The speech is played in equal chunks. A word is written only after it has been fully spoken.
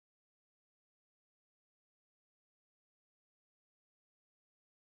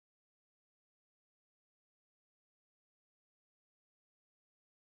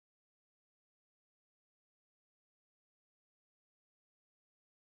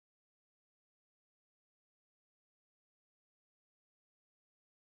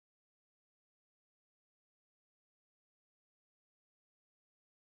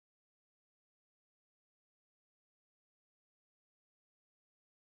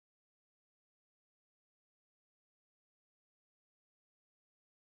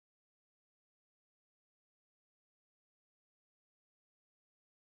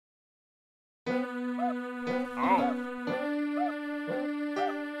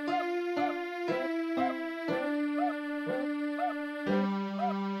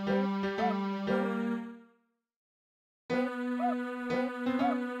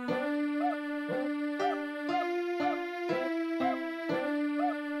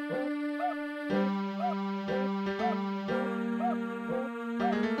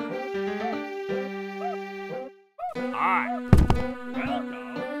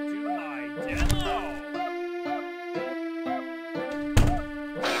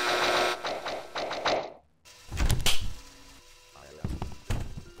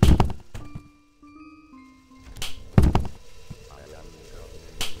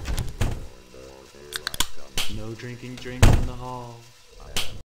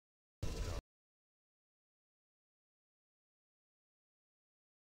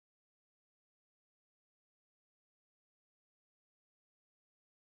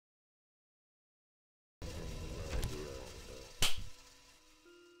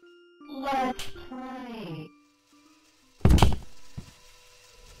Let's play.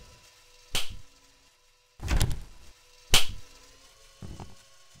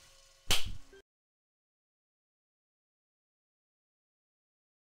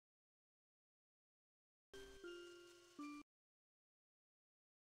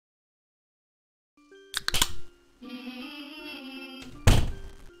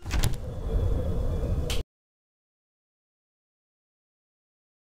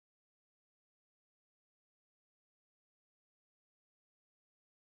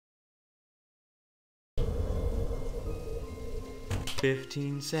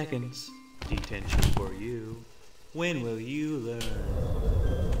 "15 seconds. Detention for you. When will you learn?"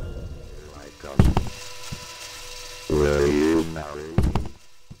 Here I come. Will you marry me?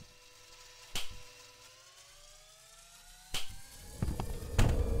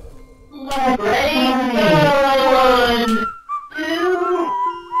 Let's ready, 1, 2,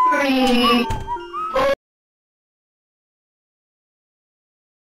 3, 4.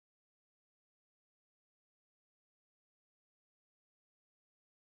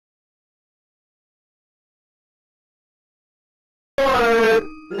 Oops!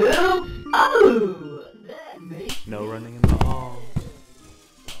 Oh! That makes No running in the hall.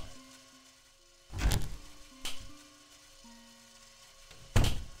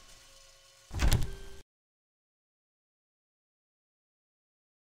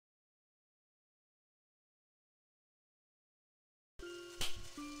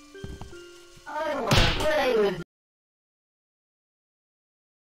 I wanna play with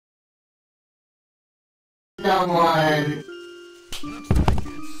someone. Looks like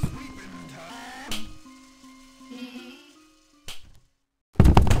it's sweeping time.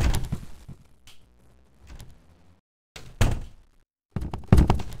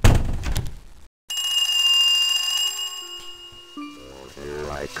 Here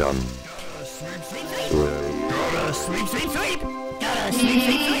I come. Gotta sweep, sweep, sweep. Gotta sweep, sweep, sweep. Gotta sweep,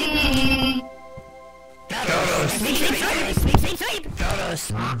 sweep, sweep. Gotta sweep, sweep, sweep. Gotta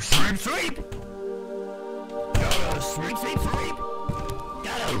sweep, sweep, sweep. Gotta sweep, sweep, sweep.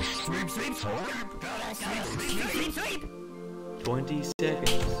 Gotta sweep, sweep, sweep. Gotta sweep, sweep, sweep, sweep. 20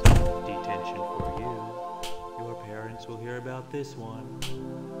 seconds. Detention for you. Your parents will hear about this one.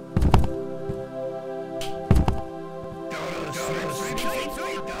 Gotta sweep, sweep, sweep,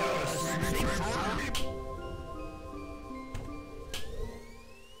 sweep. Gotta sweep, sweep, sweep.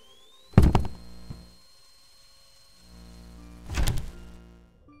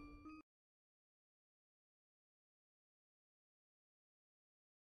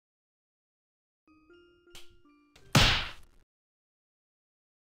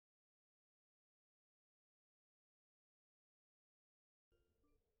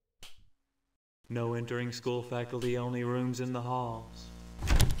 No entering school, faculty only, rooms in the halls.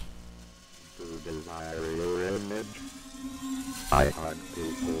 To desire your image, I hunt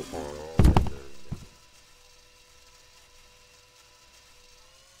people for all their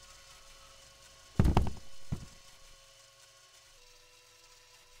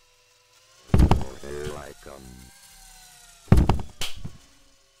Here I come.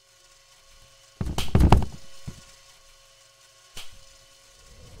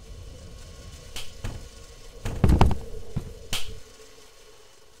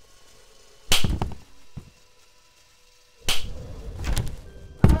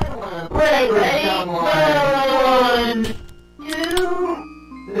 Play with someone. 1, 2,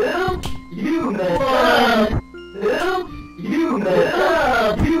 oops, you messed up. Oops, you messed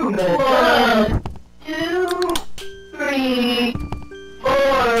up. You messed up. 2, 3,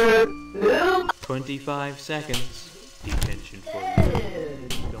 4, oops. 25 seconds. Detention for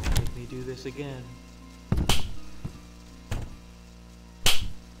you. Don't make me do this again.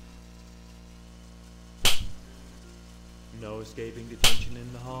 No escaping detention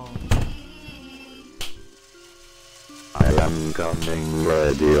in the hall. I am coming,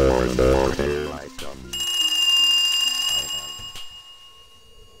 ready or no, here I come. I have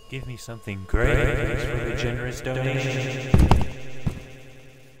Give me something great. Thanks for the generous donation.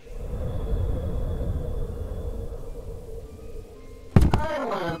 I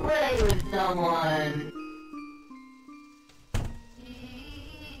wanna play with someone.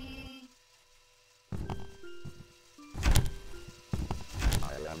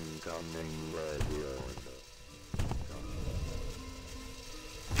 I am coming, ready or no.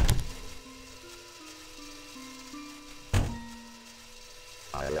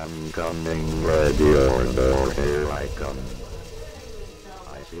 I am coming, ready or no, here I come.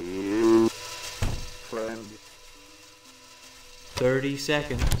 I see you, friend. 30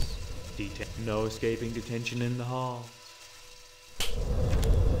 seconds. No escaping detention in the hall.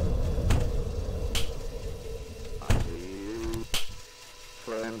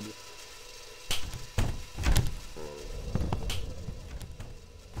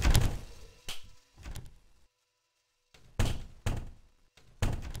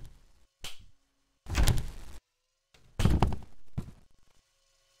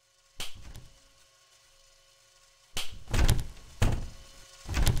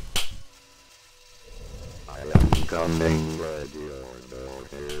 coming. Ready or no,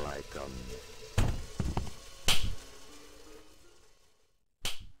 here I come.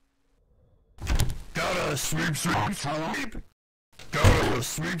 Gotta sweep, sweep, sweep. Gotta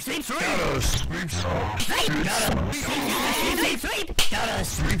sweep, sweep, sweep. Gotta sweep, sweep, gotta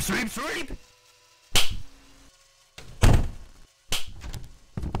sweep, sweep. Gotta sweep, sweep, sweep.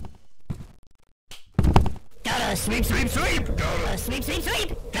 Gotta sweep, sweep, sweep. Gotta sweep, sweep, sweep.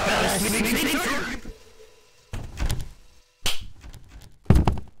 Gotta sweep, sweep, sweep.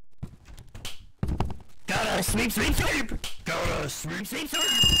 Gotta sweep, sweep, sweep. Gotta sweep, sweep,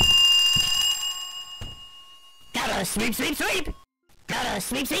 sweep. Gotta sweep, sweep, sweep. Gotta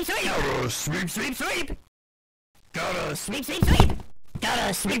sweep, sweep, sweep. Gotta sweep, sweep, sweep.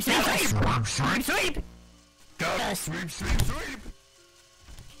 Gotta sweep, sweep, sweep. Gotta sweep, sweep, sweep. Sweep, sweep. Gotta sweep, sweep, sweep.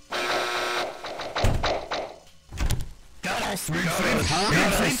 Gotta sweep, sweep,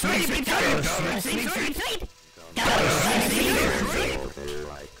 sweep, sweep, sweep, gotta sweep, sweep, sweep, sweep. Gotta sweep, sweep, sweep.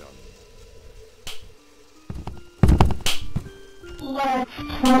 Let's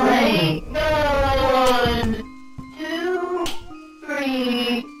play. Go 1, 2,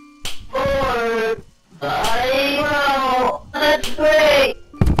 3, 4, 5. Wow. Let's play.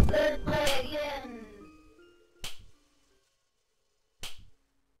 Let's play again.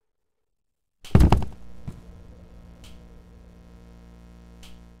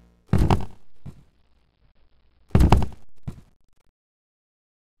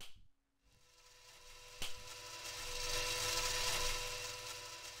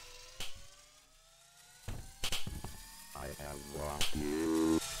 I have lost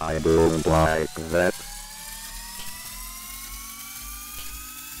you. I don't like that.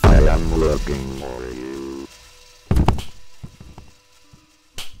 I am looking for you.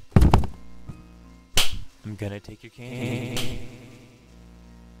 I'm gonna take your candy.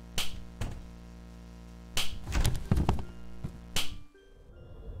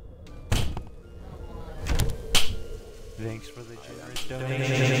 Thanks for the generous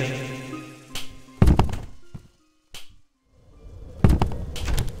donation.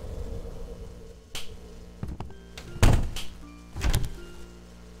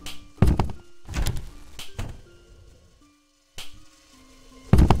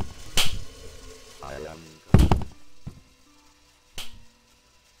 I am.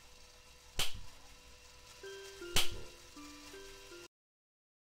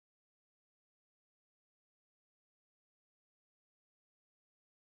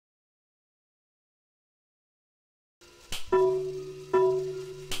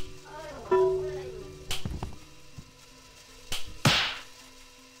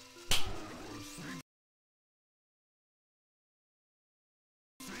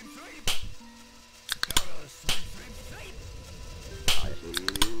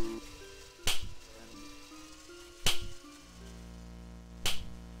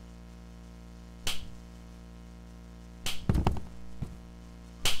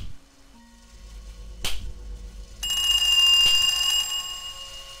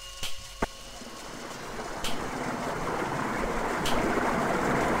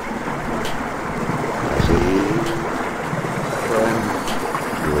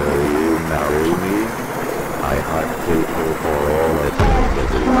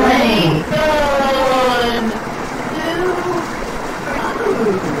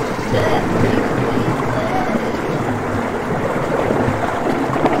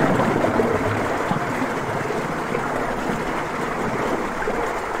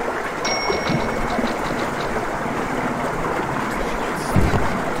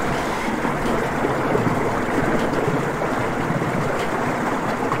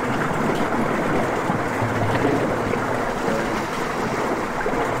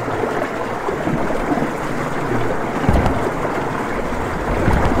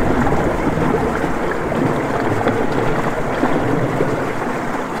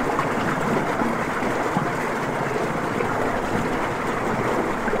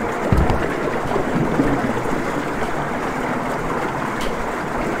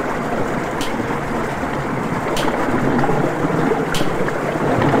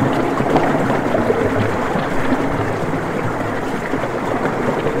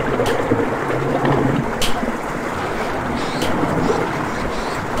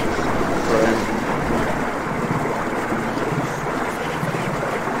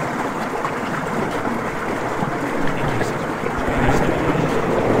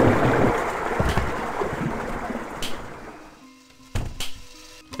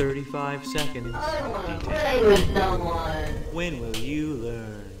 35 seconds. I want to play with someone. When will you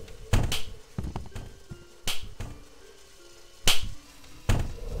learn?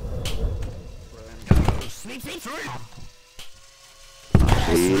 Gotta sweep, sleep, sleep, sleep.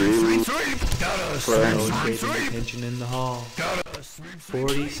 Gotta sleep, sleep, sleep. Gotta sleep, No sleep, escaping sleep. detention in the hall. Gotta sleep, sleep,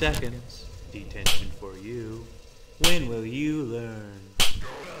 40 sleep. seconds. Detention for you. When will you learn?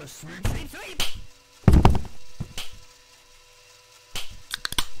 Gotta sleep, sleep, sleep.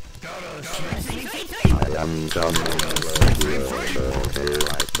 Gotta sleep, sleep, sleep, sleep. I am coming Sleep, sleep, sleep. here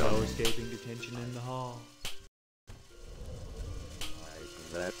I No come. escaping detention in the hall.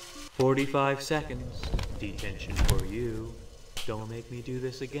 That 45 seconds. Detention for you. Don't make me do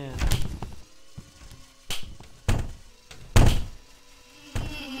this again.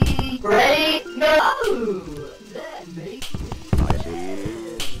 Ready, go! That makes me I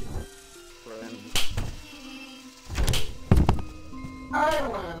see friend. I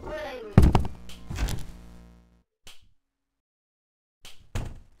wanna play with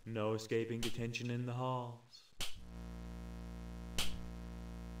No escaping detention in the halls.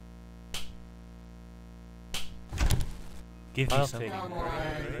 Give me something. someone.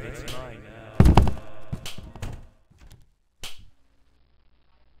 It's mine now.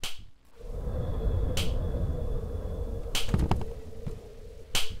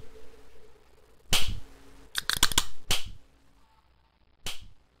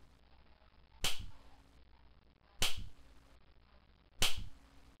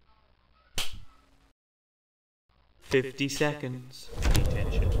 50 seconds.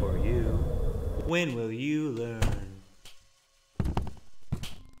 Detention for you. When will you learn?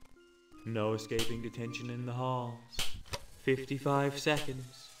 No escaping detention in the halls. 55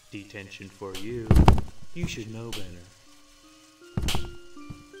 seconds. Detention for you. You should know better.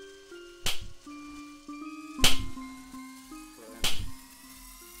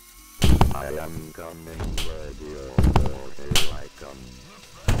 I am coming, ready or here I come.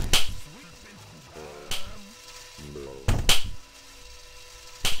 Blow.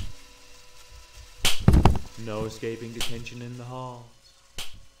 No escaping detention in the halls.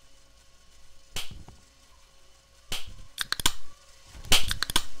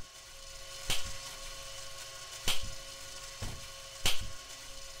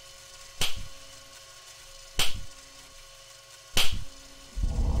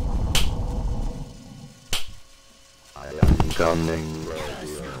 I am coming,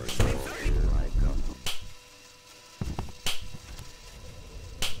 ready or here I come.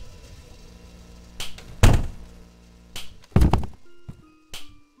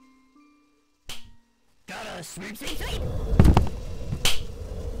 Gotta sleep, sleep, sleep.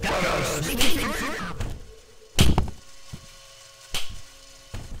 Gotta sleep, sleep, sleep.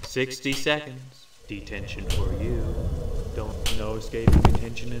 60 seconds. Detention for you. No escaping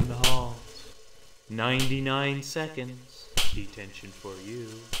detention in the halls. 99 seconds. Detention for you.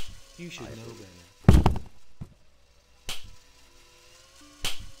 You should know better.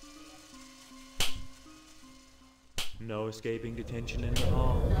 No escaping detention in the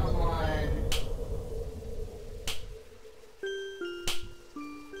halls. someone.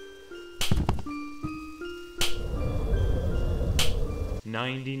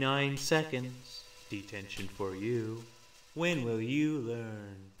 99 seconds. Detention for you. When will you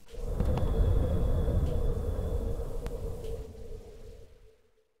learn?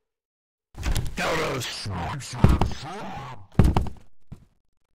 Gotta sleep, sleep, sleep.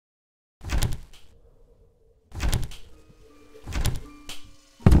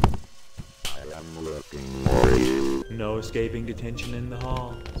 I am looking for you. No escaping detention in the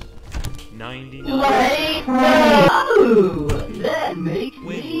halls. 99. Wait, no! That makes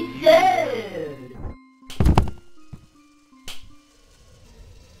me sad!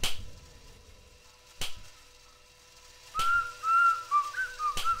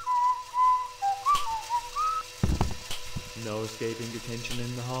 No escaping detention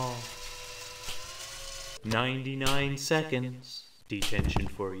in the hall. 99 seconds. Detention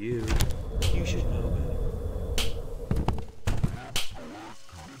for you. You should know better.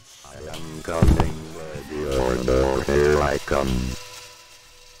 I am coming, ready or here I come.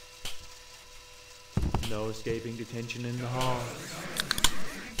 No escaping detention in the hall.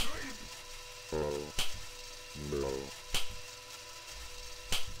 Blow. Blow.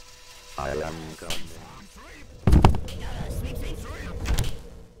 I am coming. Gotta sleep, sleep, sleep.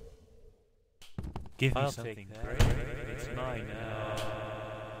 Give I'll take that. It's mine now.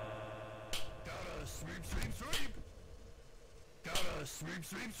 Gotta sleep, sleep, sleep. Gotta sleep,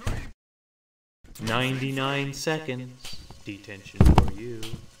 sleep, sleep. 99 seconds. Detention for you.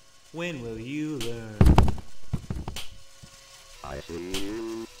 When will you learn? I see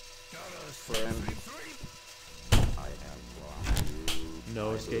you. Gotta sleep, sleep, sleep. I am watching you.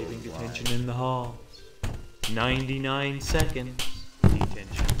 No escaping detention in the halls. 99 seconds.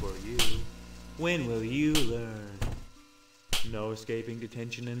 Detention for you. When will you learn? No escaping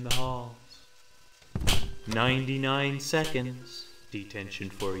detention in the halls. 99 seconds. Detention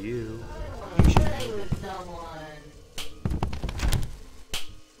for you. You should Play know with it. someone.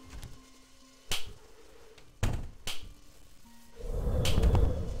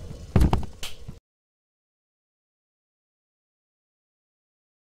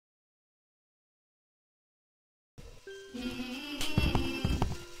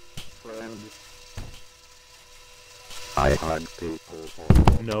 Friend. I hug people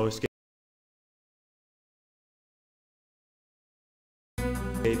for No escaping.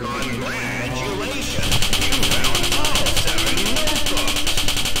 Congratulations! You found all 7 notebooks!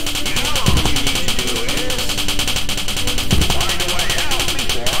 Now all you need to do is find a way out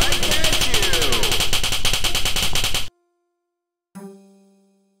before I catch you!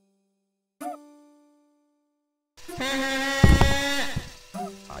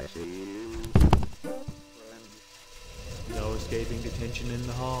 I see you. Friend. No escaping detention in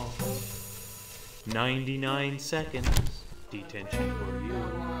the hall. 99 seconds. Detention for you.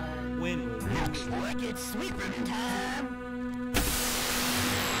 When will you? Looks like it's sweeping time!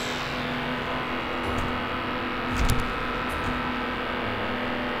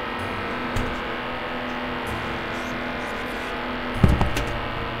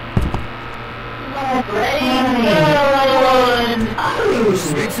 Ready, go! Oh,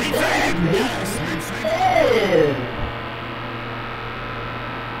 Sweep, sweep, sweep! Sweep, sweep! Save!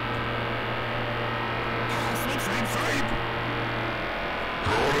 Sweep, sweep, sweep!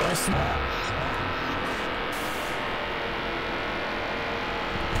 Chorus!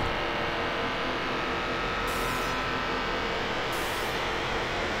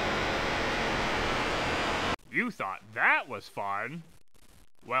 You thought that was fun?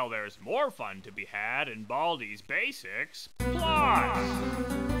 Well, there's more fun to be had in Baldi's Basics Plus!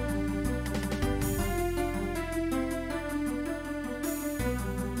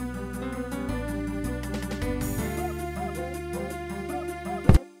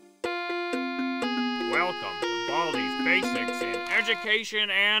 Welcome to Baldi's Basics in Education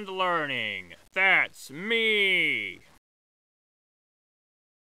and Learning. That's me!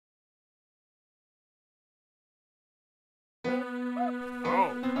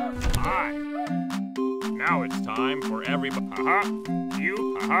 Oh, hi. Now it's time for everybody.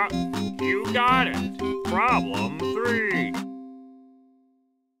 You got it. Problem 3.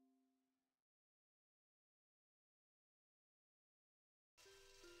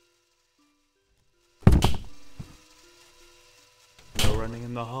 No running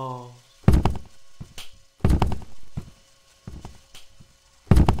in the hall.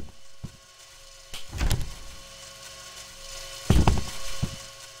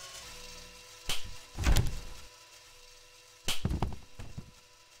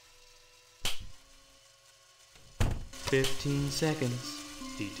 "15 seconds.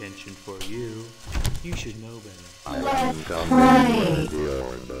 Detention for you. You should know better." I am coming play. with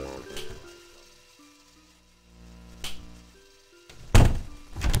your boat.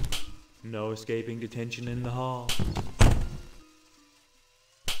 No escaping detention in the hall.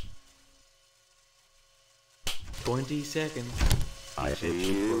 20 seconds. I see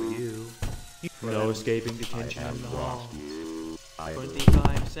Detention for you. you. No escaping I detention in have the hall. lost you. I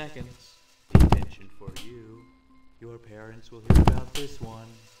 25 seconds. Detention for you. Your parents will hear about this one.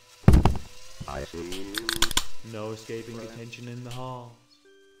 I see you. No escaping detention in the halls.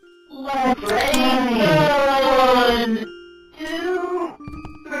 Let's ready, go! 1, 2,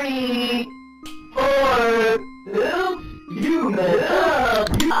 3, 4. Oops, you messed up.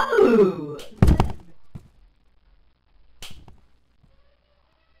 Oh!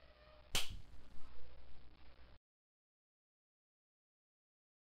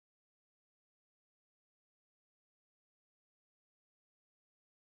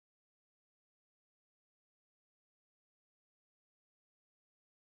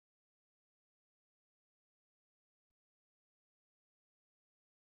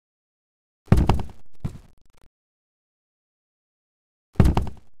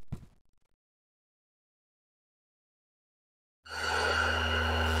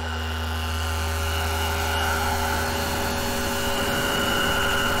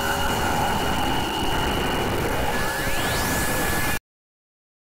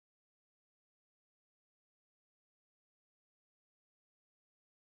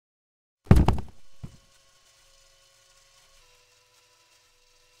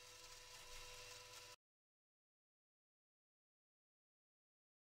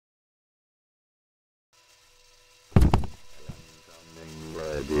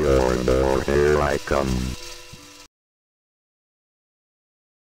 With your boat, here I come.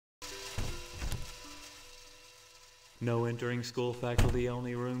 No entering school faculty,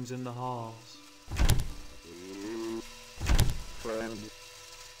 only rooms in the halls. Friend.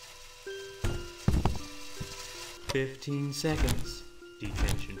 15 seconds.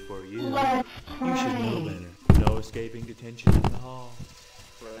 Detention for you. Let's You should know play. better. No escaping detention in the hall.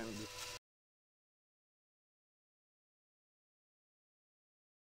 Friend.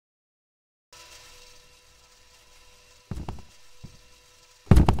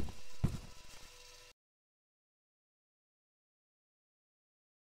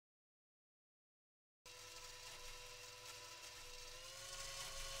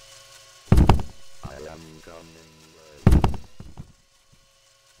 I am coming, ready.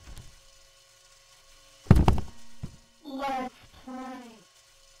 Let's play.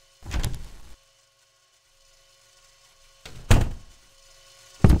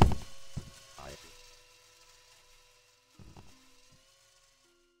 I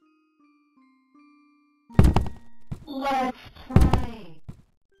Let's play.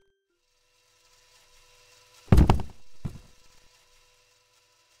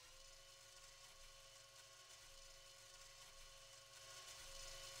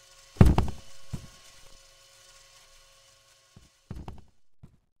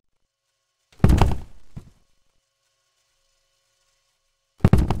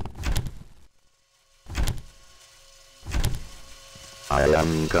 I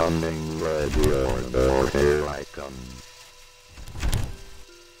am coming, ready or here I come.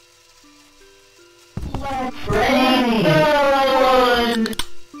 Let's play. 1,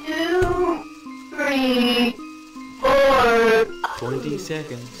 2, 3, 4. 20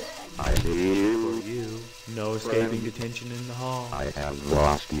 seconds. I see For you. you. No escaping detention in the hall. I have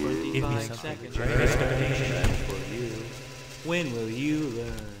lost you. 25 seconds. No escaping detention for you. When will you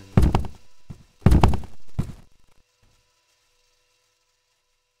learn?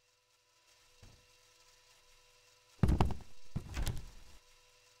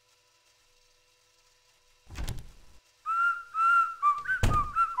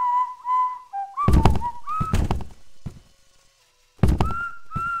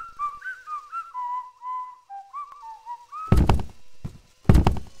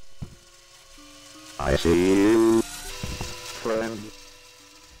 I see you, friend.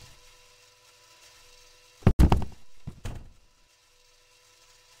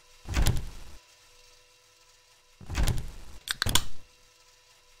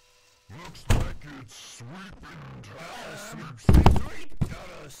 Looks like it's sweeping time. Sweep, sweep, sweep.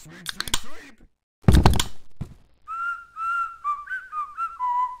 Gotta sweep, sweep, sweep.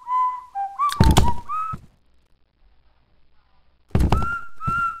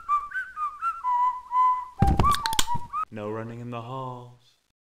 No running in the halls.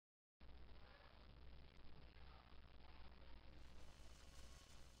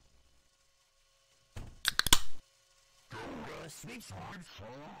 Gotta sweep, sweep,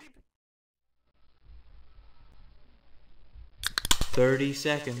 sweep. 30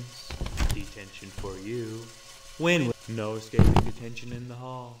 seconds. Detention for you. When will no escaping detention in the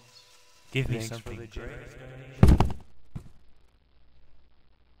halls. Give me Thanks something for the great.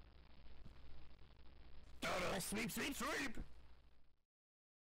 Gotta sweep, sweep, sweep.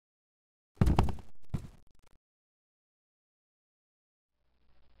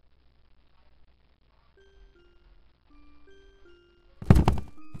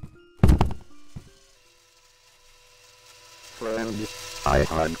 Friend, I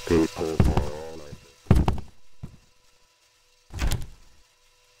hug people for all I do.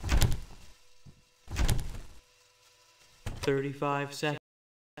 35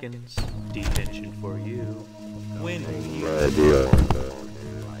 seconds. Detention for you. When will you Ready or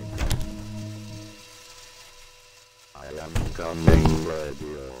here I come. I am coming,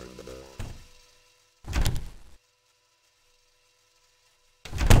 ready or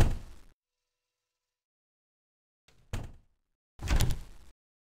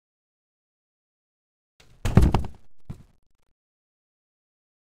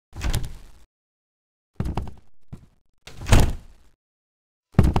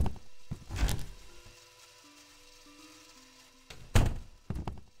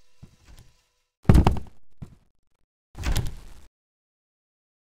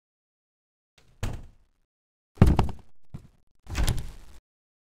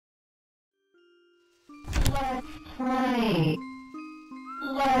Let's play.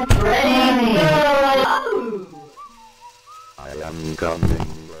 Let's play. Go. I am coming,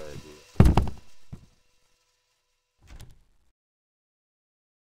 ready.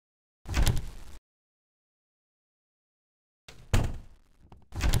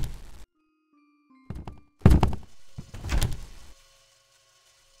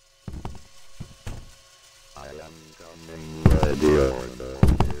 I am coming. Incoming radio.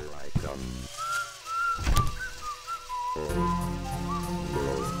 Here I come.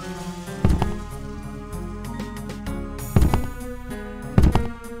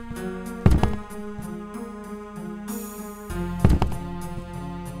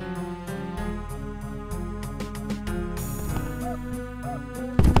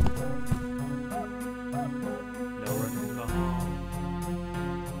 No running in the hall.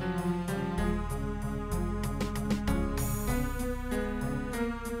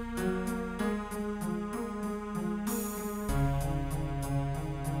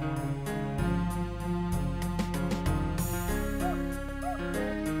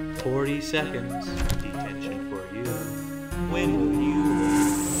 "40 seconds. Detention for you. When will you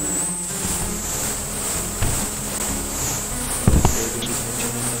learn?" Saving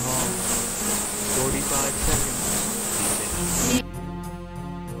detention in the hall. 45 seconds. Detention.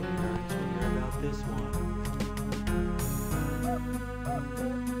 Your parents will hear about this one.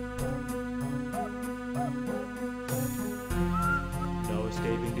 No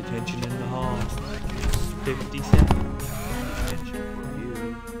escaping detention in the hall. 50 seconds. Detention for you.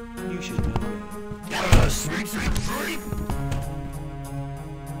 You should know that. Sweep, sweep, sweep!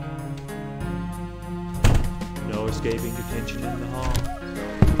 No escaping detention in the hall.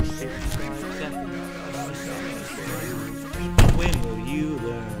 55 seconds. When will you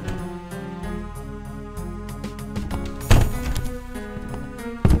learn?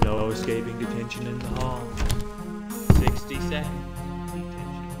 No escaping detention in the hall. 60 seconds.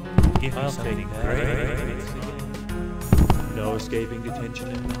 Detention. Give me something great. No escaping detention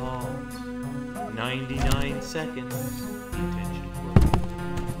in the halls. 99 seconds. Detention for you.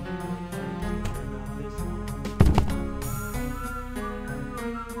 Hear about this one.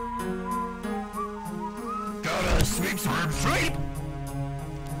 Gotta sweep, sweep, sweep!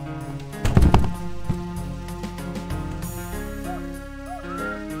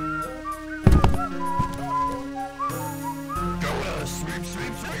 Gotta sweep,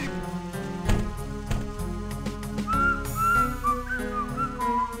 sweep, sweep!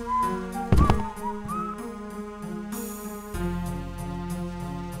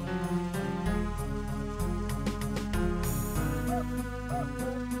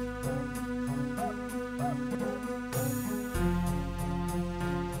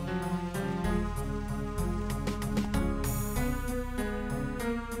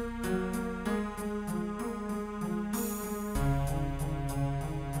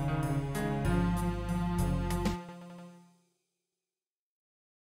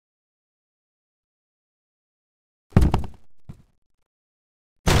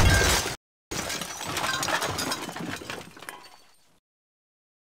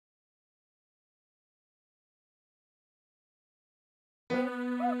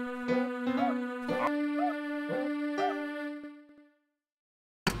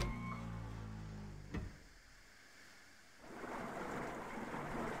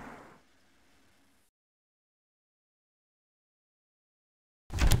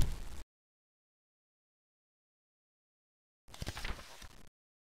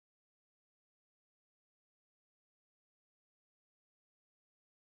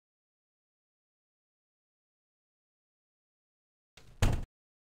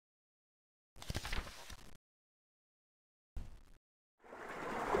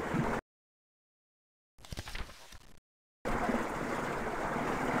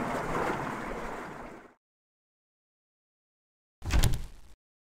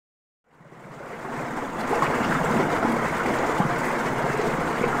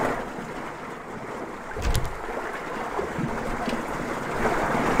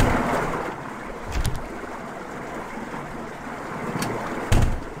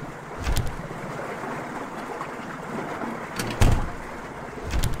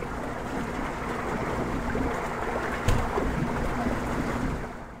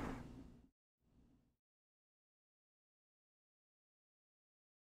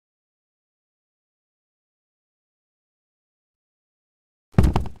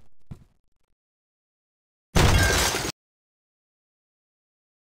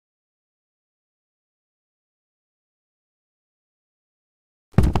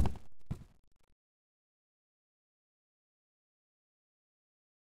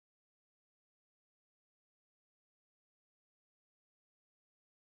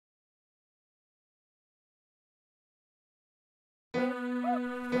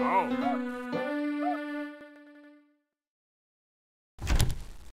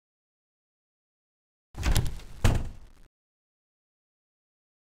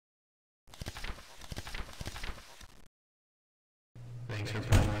 Thanks for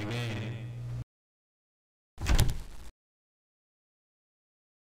playing my game.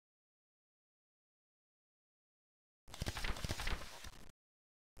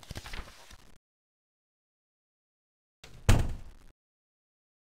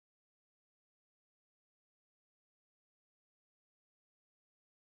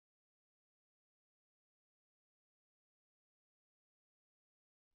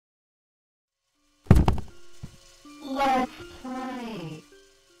 Let's play.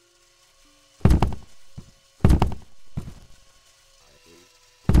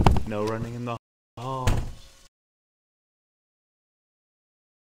 No running in the halls.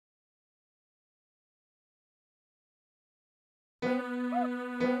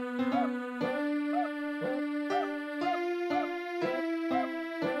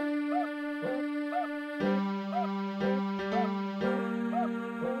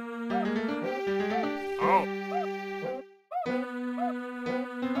 Oh.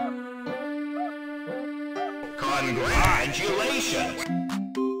 Congratulations!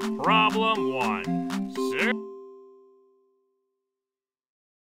 Problem 1.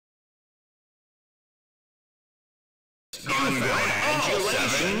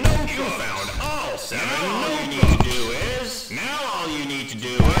 Congratulations! You found all 7. Now all you need to do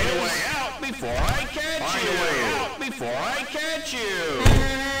is... Find a way out before I catch you! Find a way out before I catch you!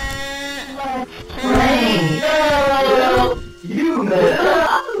 Play. No. You made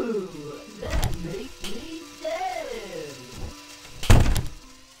oh, that makes me sad.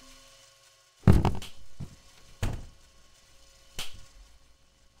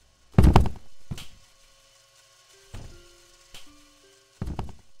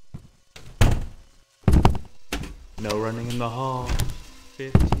 No running in the hall.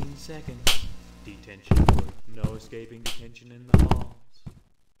 15 seconds. Detention for no escaping detention in the halls.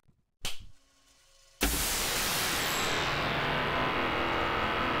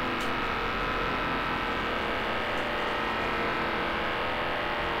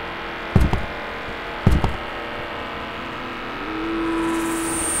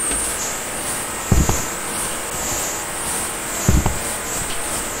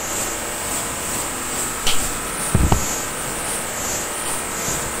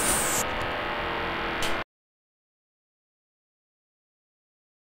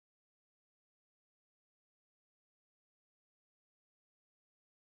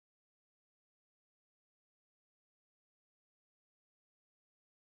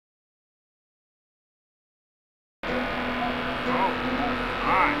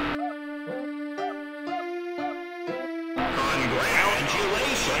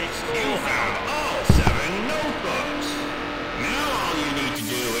 Congratulations! You found all 7 notebooks! Now all you need to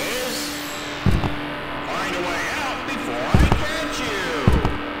do is... find a way out before I catch you!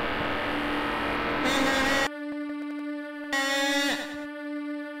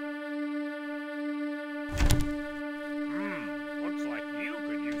 Looks like you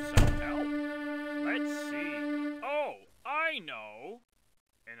could use some help. Let's see. Oh, I know!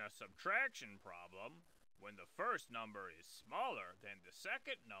 In a subtraction problem, when the first number is smaller than the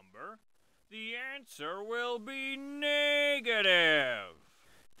second number, the answer will be negative.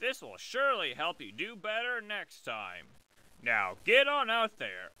 This will surely help you do better next time. Now get on out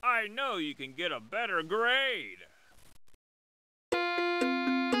there. I know you can get a better grade.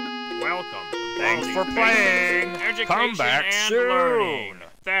 Welcome to Thanks Baldi's for Basics playing. in Education Come back and soon. Learning.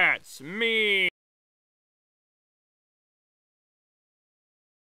 That's me.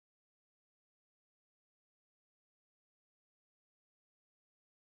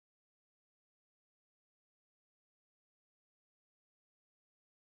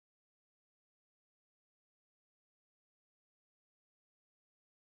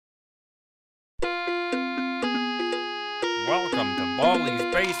 Welcome to Baldi's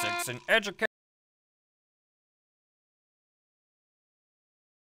Basics in Education.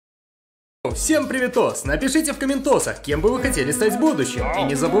 Всем приветос! Напишите в комментосах, кем бы вы хотели стать в будущем. И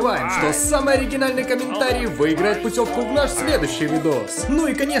не забываем, что самый оригинальный комментарий выиграет путевку в наш следующий видос. Ну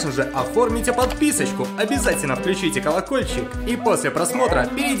и конечно же, оформите подписочку, обязательно включите колокольчик. И после просмотра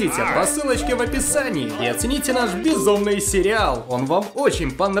перейдите по ссылочке в описании и оцените наш безумный сериал. Он вам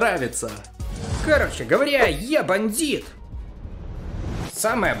очень понравится. Короче говоря, я бандит.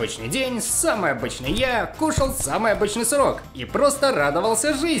 Самый обычный день, самый обычный я, кушал самый обычный сырок и просто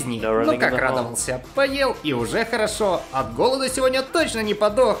радовался жизни. Ну как радовался, поел и уже хорошо, от голода сегодня точно не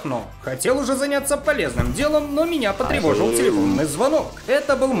подохну. Хотел уже заняться полезным делом, но меня потревожил телефонный звонок.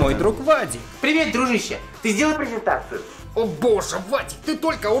 Это был мой друг Вадик. Привет, дружище! Ты сделал презентацию? О боже, Вадик, ты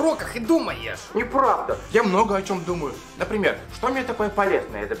только о уроках и думаешь. Неправда. Я много о чем думаю. Например, что мне такое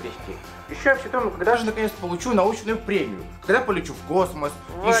полезное изобрести? Еще я все думаю, когда же наконец получу научную премию? Когда полечу в космос?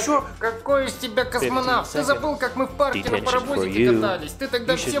 Вадик, Еще... какой из тебя космонавт? Ты забыл, как мы в парке на паровозике катались? Ты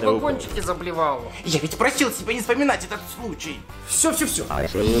тогда все вагончики заблевал. Я ведь просил тебя не вспоминать этот случай. Все,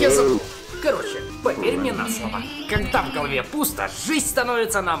 я забыл. Короче, поверь мне на слово. Когда в голове пусто, жизнь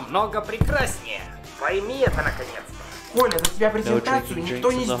становится намного прекраснее. Пойми это наконец-то. Коля, за тебя презентацию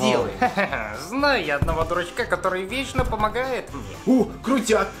никто не сделает. Знаю я одного дурачка, который вечно помогает мне. О,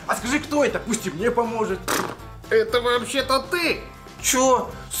 крутяк! А скажи, кто это? Пусть и мне поможет. Это вообще-то ты! Чё?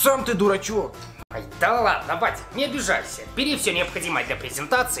 Сам ты дурачок. Ай, да ладно, Вадик, не обижайся. Бери все необходимое для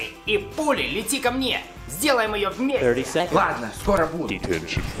презентации и пулей лети ко мне. Сделаем ее вместе. Ладно, скоро буду.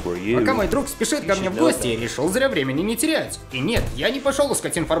 Пока мой друг спешит ко мне в гости, решил зря времени не терять. И нет, я не пошел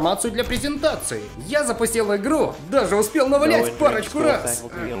искать информацию для презентации. Я запустил игру, даже успел навалять парочку раз.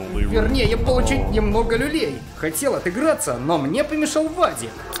 Вернее, получить немного люлей. Хотел отыграться, но мне помешал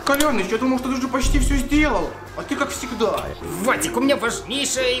Вадик. Коляныч, я думал, что ты уже почти все сделал. А ты как всегда. Вадик, у меня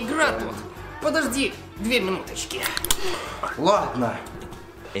важнейшая игра тут. Подожди 2 минуточки. Ладно.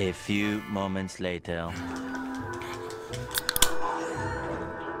 A few moments later.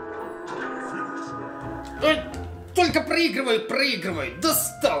 Только проигрывают,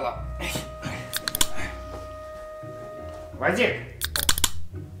 достало. Вадик!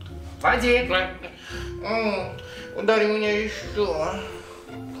 Вадик! Ударь меня еще.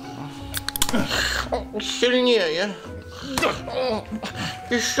 Сильнее.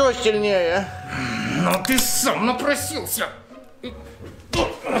 Еще сильнее. Ну ты сам напросился.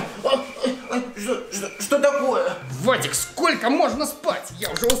 Что такое? Вадик, сколько можно спать? Я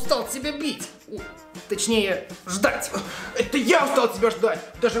уже устал тебя бить. Точнее, ждать. Это я устал тебя ждать.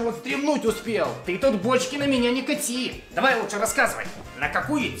 Даже вот стремнуть успел. Ты тут бочки на меня не кати. Давай лучше рассказывай, на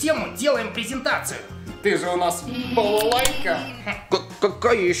какую тему делаем презентацию? Ты же у нас балалайка.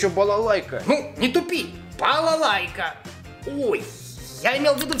 Какая еще балалайка? Ну, не тупи. Балалайка. Ой, я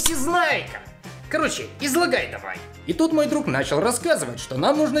имел в виду всезнайка. Короче, излагай давай. И тут мой друг начал рассказывать, что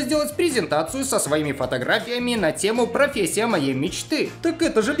нам нужно сделать презентацию со своими фотографиями на тему «Профессия моей мечты». Так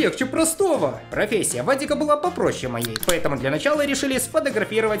это же легче простого. Профессия Вадика была попроще моей, поэтому для начала решили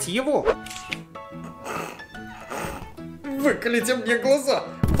сфотографировать его. Выколите мне глаза.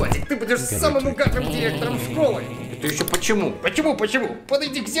 Вадик, ты будешь самым угарным директором школы. Это еще почему? Почему?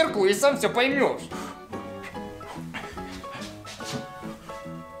 Подойди к зеркалу и сам все поймешь.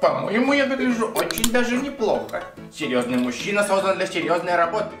 По-моему, я выгляжу очень даже неплохо. Серьезный мужчина создан для серьезной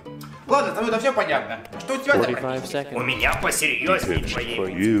работы. Ладно, со мной все понятно. Что у тебя там? У меня посерьезнее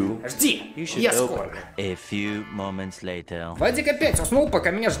твоей. Жди, я скоро. A few moments later. Вадик опять уснул,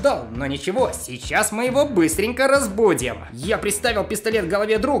 пока меня ждал, но ничего, сейчас мы его быстренько разбудим. Я приставил пистолет к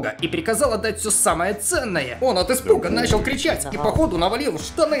голове друга и приказал отдать все самое ценное. Он от испуга начал кричать и походу навалил в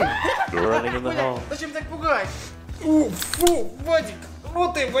штаны. Зачем так пугать? Фу, Вадик,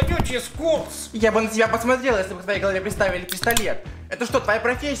 ну ты вонючий скопс. Я бы на тебя посмотрел, если бы к твоей голове приставили пистолет. Это что, твоя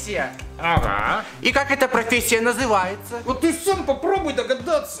профессия? Ага. И как эта профессия называется? Вот ты сам попробуй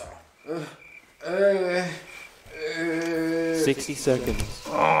догадаться. 60 seconds.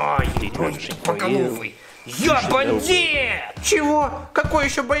 Ай, поколовый. Я бандит! Чего? Какой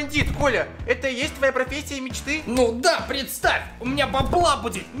еще бандит, Коля? Это и есть твоя профессия мечты? Ну да, представь, у меня бабла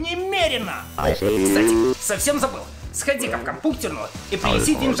будет немерено. Кстати, совсем забыл. Сходи-ка в компьютерную и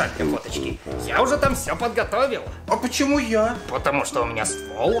принеси деньжат для фоточки. Я уже там все подготовил. А почему я? Потому что у меня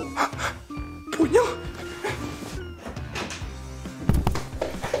ствол. Понял?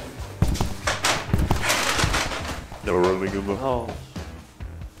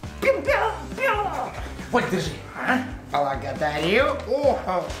 Вот, держи. Благодарю.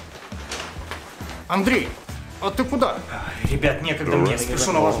 Андрей, а ты куда? Ребят, некогда мне,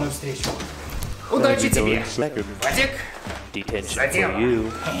 спешу на важную встречу. Удачи тебе. Вадик, затем.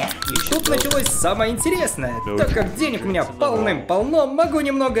 И тут началось самое интересное. Так как денег у меня полным-полно, могу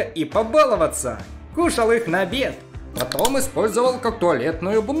немного и побаловаться. Кушал их на обед. Потом использовал как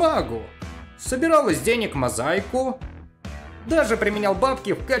туалетную бумагу. Собирал из денег мозаику. Даже применял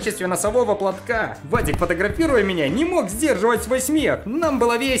бабки в качестве носового платка. Вадик, фотографируя меня, не мог сдерживать свой смех. Нам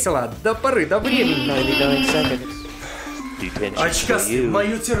было весело до поры до времени. 99 seconds. Очкастый,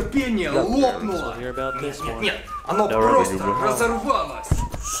 мое терпение лопнуло. Нет, оно просто разорвалось.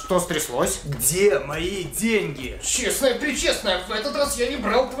 Что стряслось? Где мои деньги? Честное-пречестное, в этот раз я не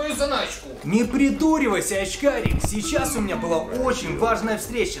брал твою заначку. Не придуривайся, очкарик. Сейчас у меня была очень важная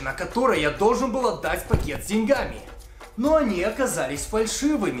встреча, на которой я должен был отдать пакет с деньгами. Но они оказались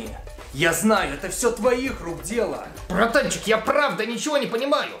фальшивыми. Я знаю, это все твоих рук дело. Братанчик, я правда ничего не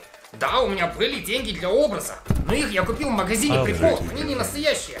понимаю. Да, у меня были деньги для образа, но их я купил в магазине приколов, они не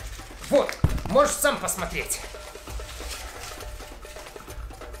настоящие. Вот, можешь сам посмотреть.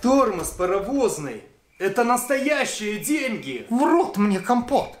 Тормоз паровозный. Это настоящие деньги. Врут мне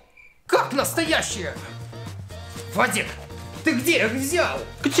компот. Как настоящие? Вадик, ты где их взял?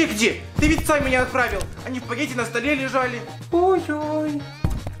 Где? Ты ведь сам меня отправил. Они в пакете на столе лежали. Ой-ой,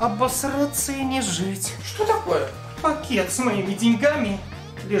 обосраться и не жить. Что такое? Пакет с моими деньгами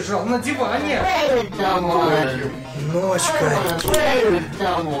лежал на диване. Ночка,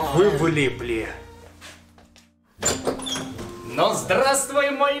 вы влипли. Ну, здравствуй,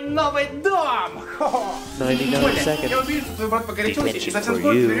 мой новый дом! Хо-хо. 99 Коля, я seconds. уверен, что твой брат покорячился и совсем For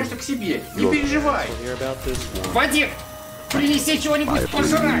скоро you. ты вернешься к себе. Не переживай. We'll hear about this one. Вадик, принеси чего-нибудь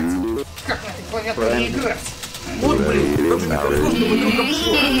пожрать! Как на этой клавиатуре играть? Вот, блин, как же нехорошо, что мы друг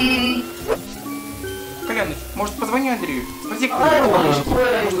обжор. Коляныч, может, позвони Андрею? Спроси, как он, может,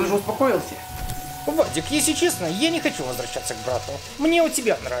 он уже успокоился? Вадик, если честно, я не хочу возвращаться к брату. Мне у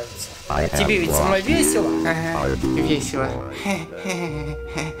тебя нравится. I have Тебе ведь со мной lost весело? Ага, весело.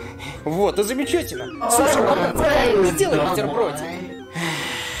 Вот, и замечательно. Слушай, братан, сделай бутербродик.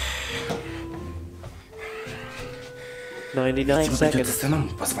 99 Придется seconds. самому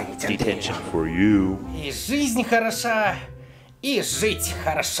позвонить Андрею. Detention for you. И жизнь хороша, и жить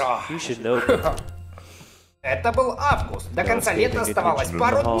хорошо. You should know better. Это был август. До конца лета оставалось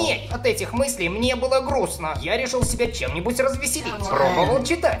пару дней. От этих мыслей мне было грустно. Я решил себя чем-нибудь развеселить. Пробовал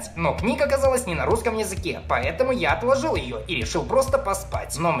читать, но книга оказалась не на русском языке, поэтому я отложил ее и решил просто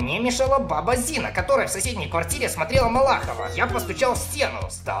поспать. Но мне мешала баба Зина, которая в соседней квартире смотрела Малахова. Я постучал в стену.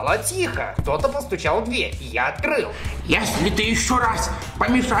 Стало тихо. Кто-то постучал в дверь. Я открыл. Если ты еще раз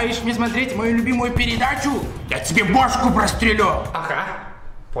помешаешь мне смотреть мою любимую передачу, я тебе бошку прострелю. Ага,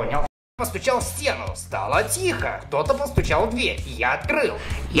 понял. Постучал в стену. Стало тихо. Кто-то постучал в дверь. Я открыл.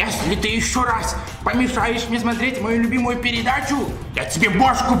 Если ты еще раз помешаешь мне смотреть мою любимую передачу, я тебе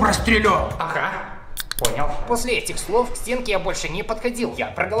бошку прострелю. Ага, понял. После этих слов к стенке я больше не подходил. Я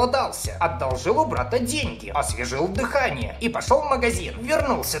проголодался. Одолжил у брата деньги. Освежил дыхание. И пошел в магазин.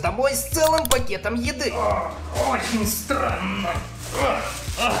 Вернулся домой с целым пакетом еды. Очень странно.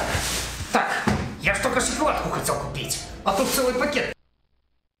 Так, я ж только шоколадку хотел купить. А тут целый пакет.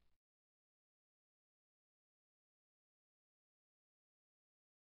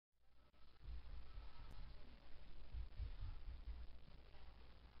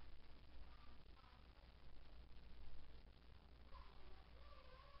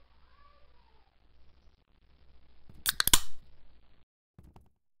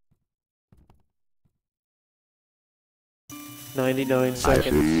 $99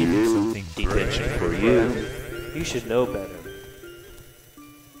 seconds. Detention for you. You should know better.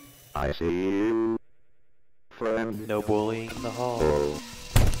 I see you, friend. No bullying in the halls. Oh,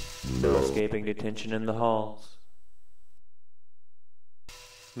 No no. escaping detention in the halls.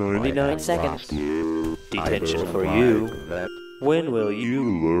 I 99 have seconds. lost you. I Detention don't for like you. that. When will you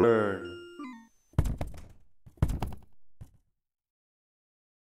learn?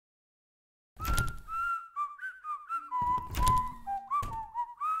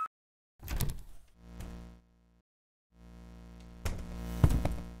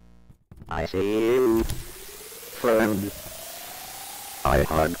 I see you, friend. I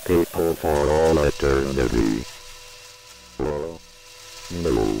hug people for all eternity. Oh,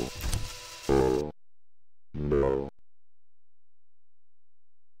 no. Oh, no.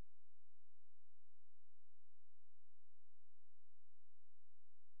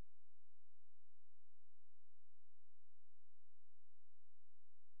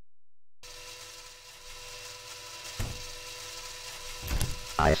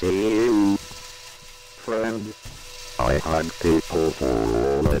 I see you, friend. I hug people for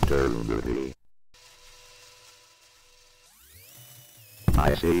all eternity.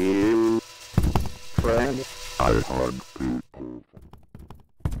 I see you, friend. I hug people.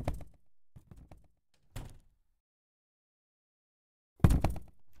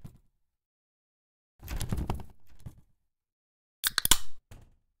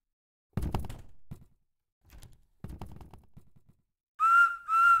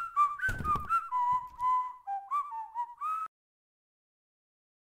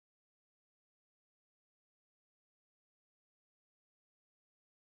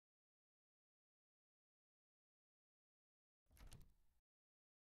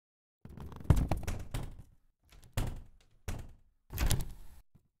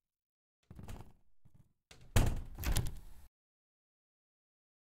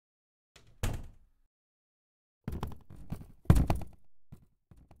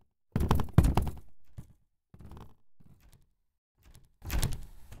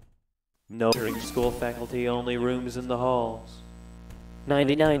 No during school faculty only rooms in the halls.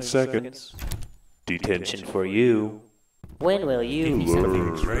 99 seconds. Detention for you. When will you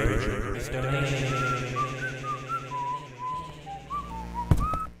learn?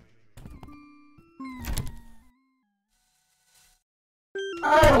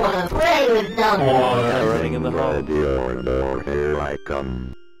 I wanna play with them. Running in the hall. Ready or no, here I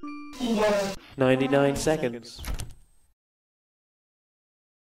come. 99 seconds.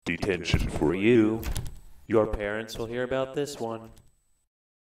 Detention for you. Your parents will hear about this one.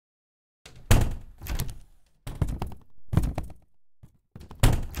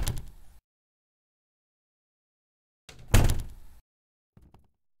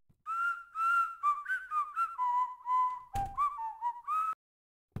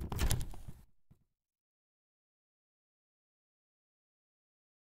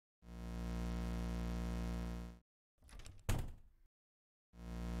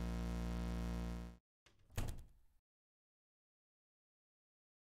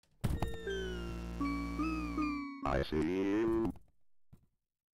 I see you.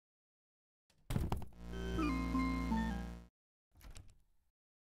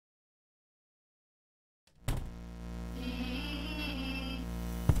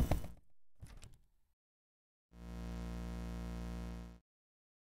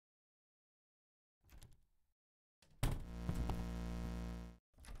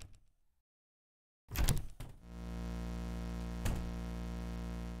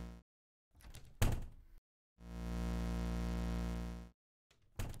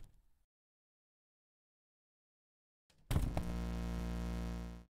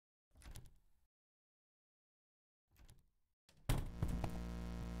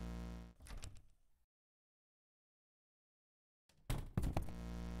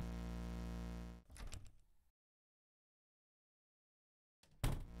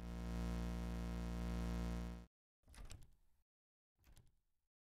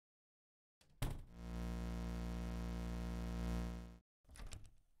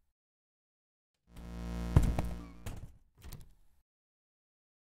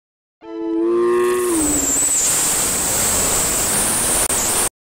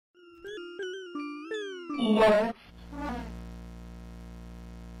 What?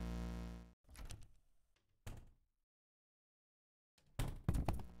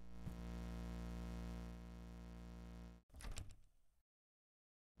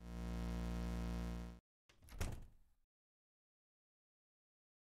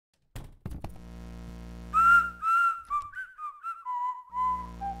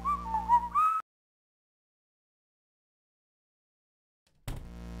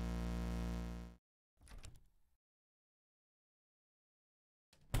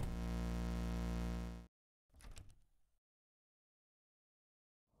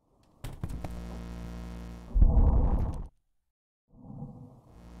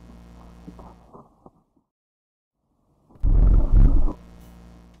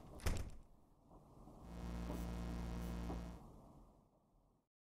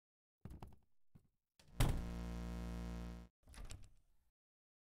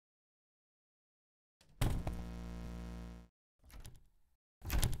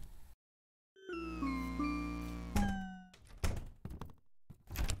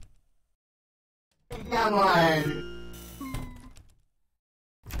 Someone.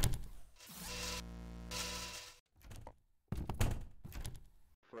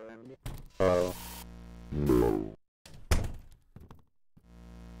 Friend. Oh. No.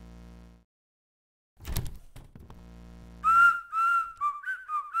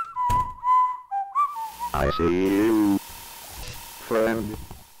 I see you. Friend.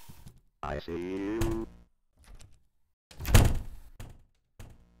 I see you.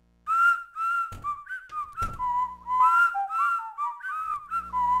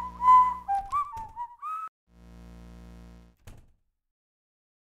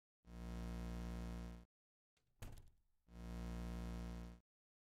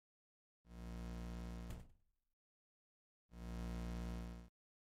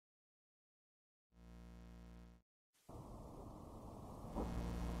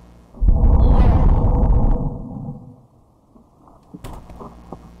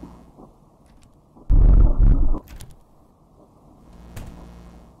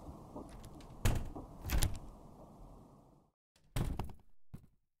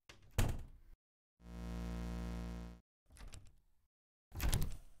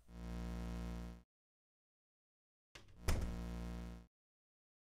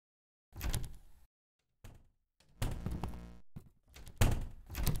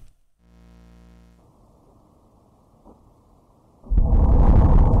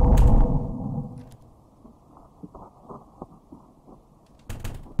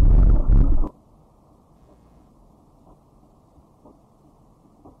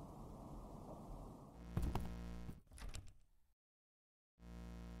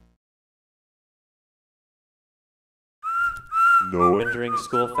 No entering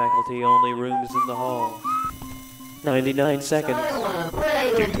school faculty, only rooms in the hall. 99 seconds. I wanna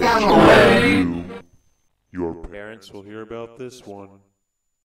play with someone. Your parents will hear about this one.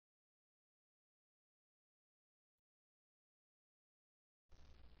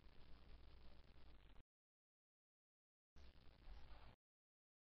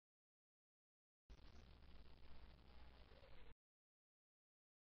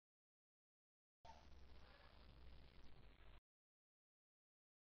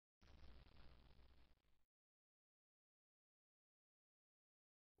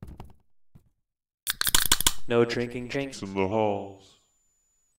 No drinking drinks in the halls.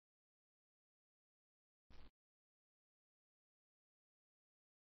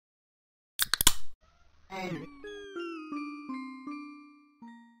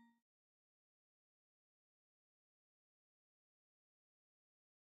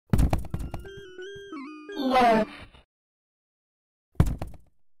 Left.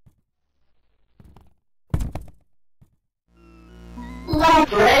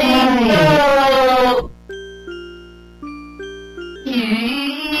 Left. Ready, go!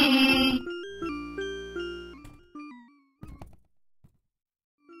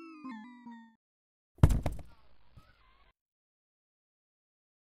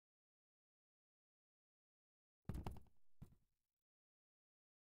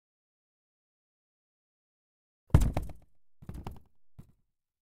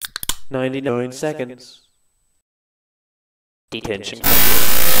 99 seconds. Detention.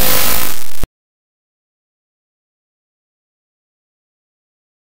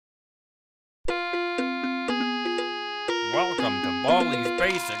 Welcome to Baldi's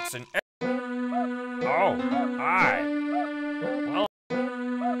Basics and Oh, hi. Well,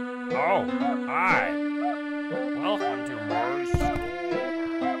 oh, hi. Welcome to my school.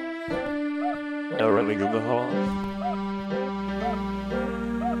 No running in the hall.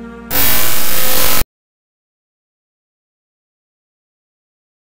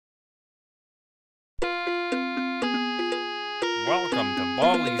 Welcome to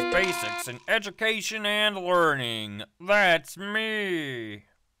Baldi's Basics in Education and Learning. That's me.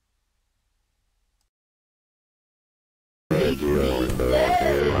 Oh,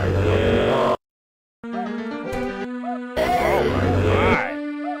 hi.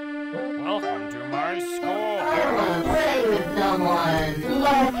 Welcome to my school. Play with someone.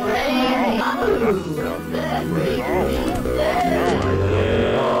 Left, ready,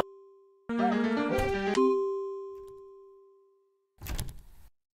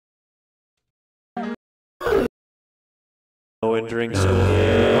 No entering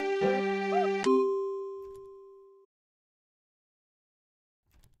school.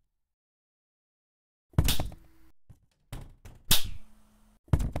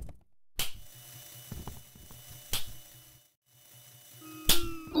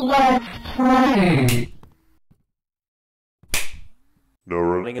 Let's play. No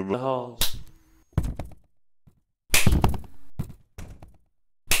running in the halls.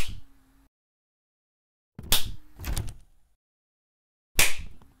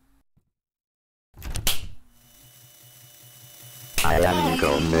 I am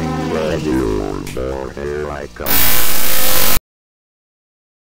coming, ready, here I come.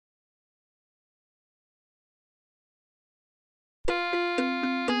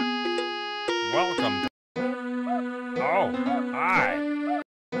 Welcome to... Oh, hi.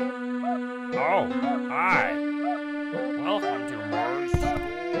 Oh, hi. Welcome to my school.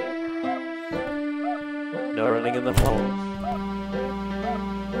 No running in the halls.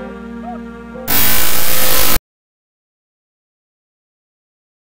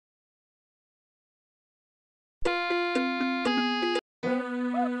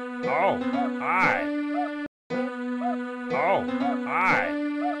 Oh, hi. Oh, hi.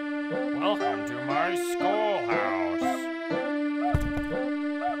 Welcome to my schoolhouse.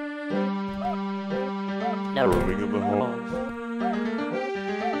 No running in the halls.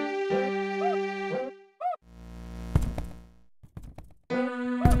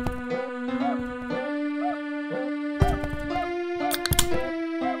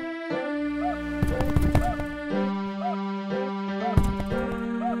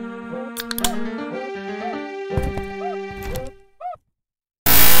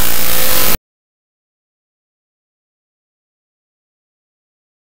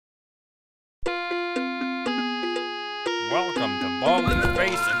 Welcome to Baldi's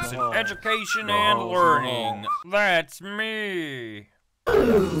Basics in Education and Learning. That's me.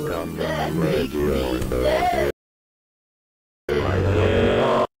 No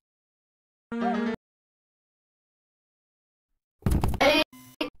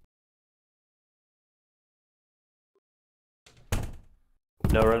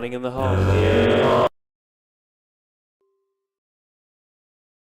running in the halls.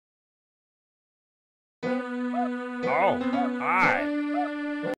 Oh, hi.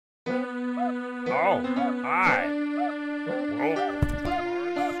 Oh, hi. Welcome to my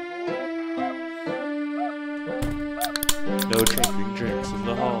schoolhouse. No drinking drinks in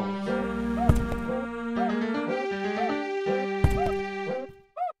the halls.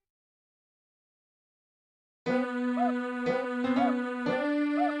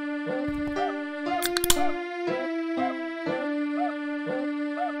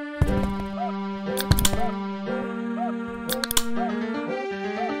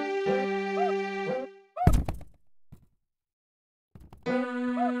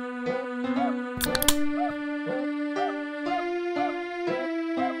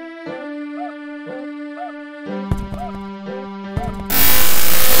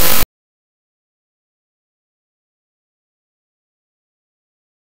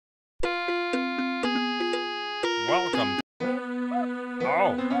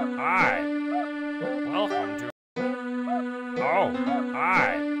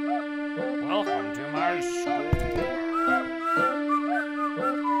 hi. Welcome to my school.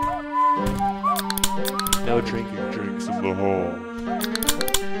 No drinking drinks in the hall.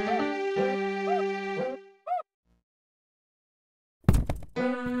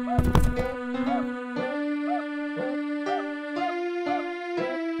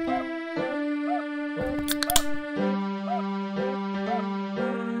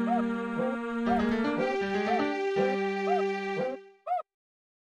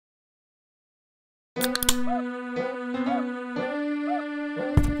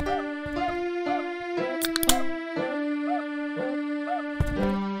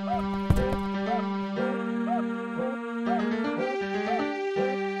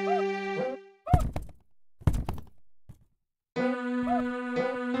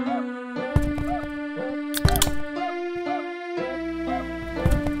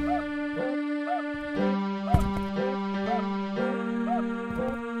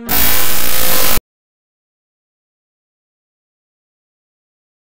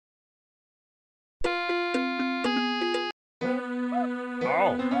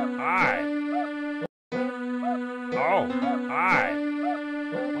 Oh, hi. Oh, hi.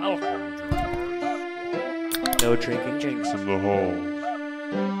 Welcome to my school. No drinking drinks in the halls.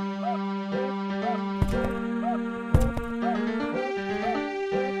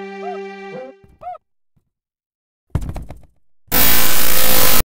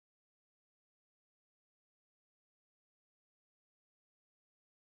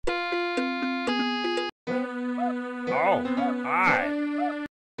 Oh, hi.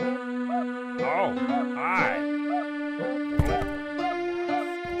 Oh, hi.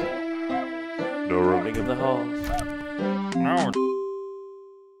 No roaming in the halls. No.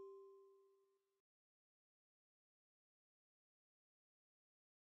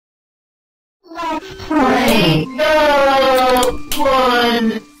 Let's play. Go.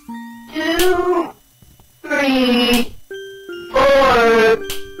 1, 2, 3, 4.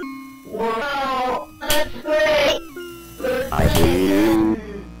 Wow, that's great. I see you,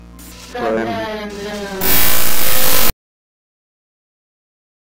 friend.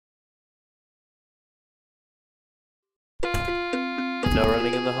 No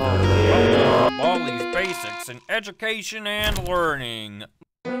running in the halls. Baldi's Basics in Education and Learning.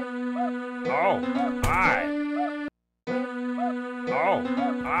 Oh, hi. Oh,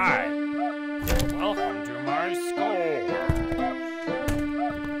 hi. Welcome to my school.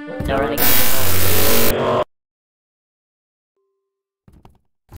 No running in the halls.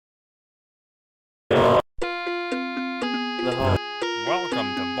 The hall. Welcome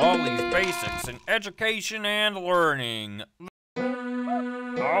to Baldi's Basics in Education and Learning.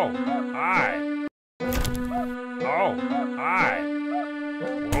 Oh, hi. Oh, hi.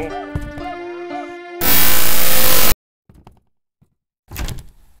 Welcome to my school.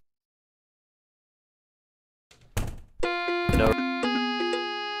 No.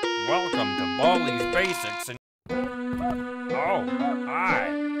 Welcome to Baldi's Basics in... Oh, hi.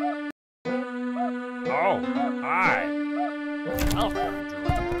 Oh, hi. Welcome to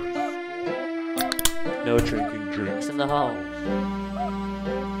my school. No drinking drinks in the halls.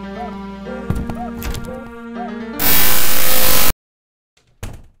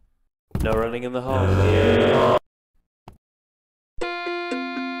 No running in the halls.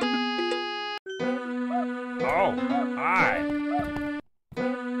 Oh, hi.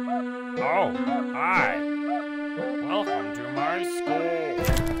 Oh, hi. Welcome to my school.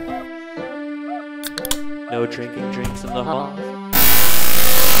 No drinking drinks in the halls.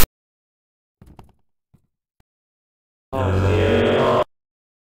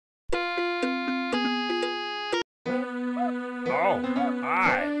 Oh,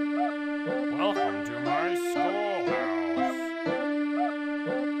 hi. Welcome to my schoolhouse.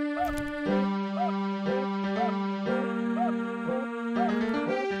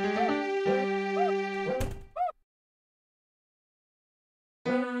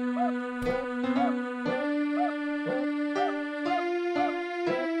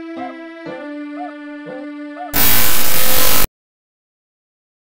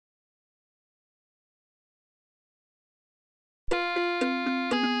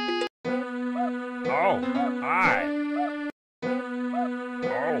 Oh, hi.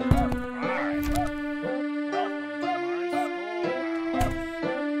 Oh, hi.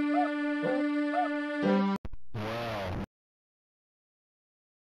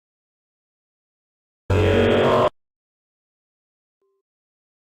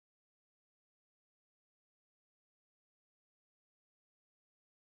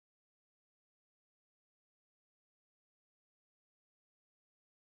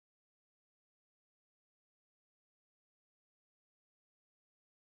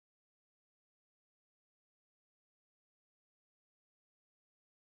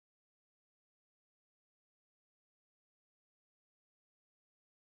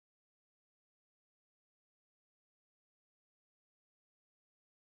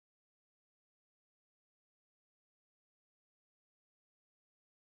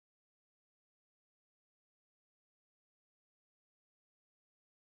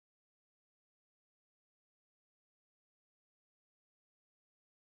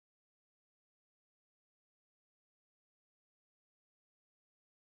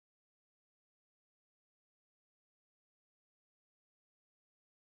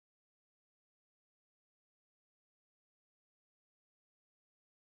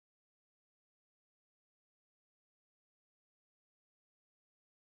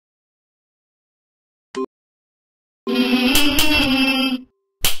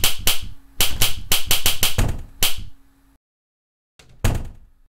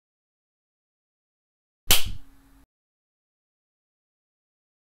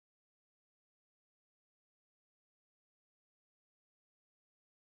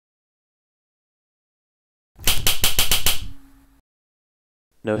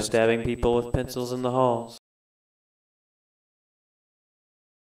 No stabbing people with pencils in the halls.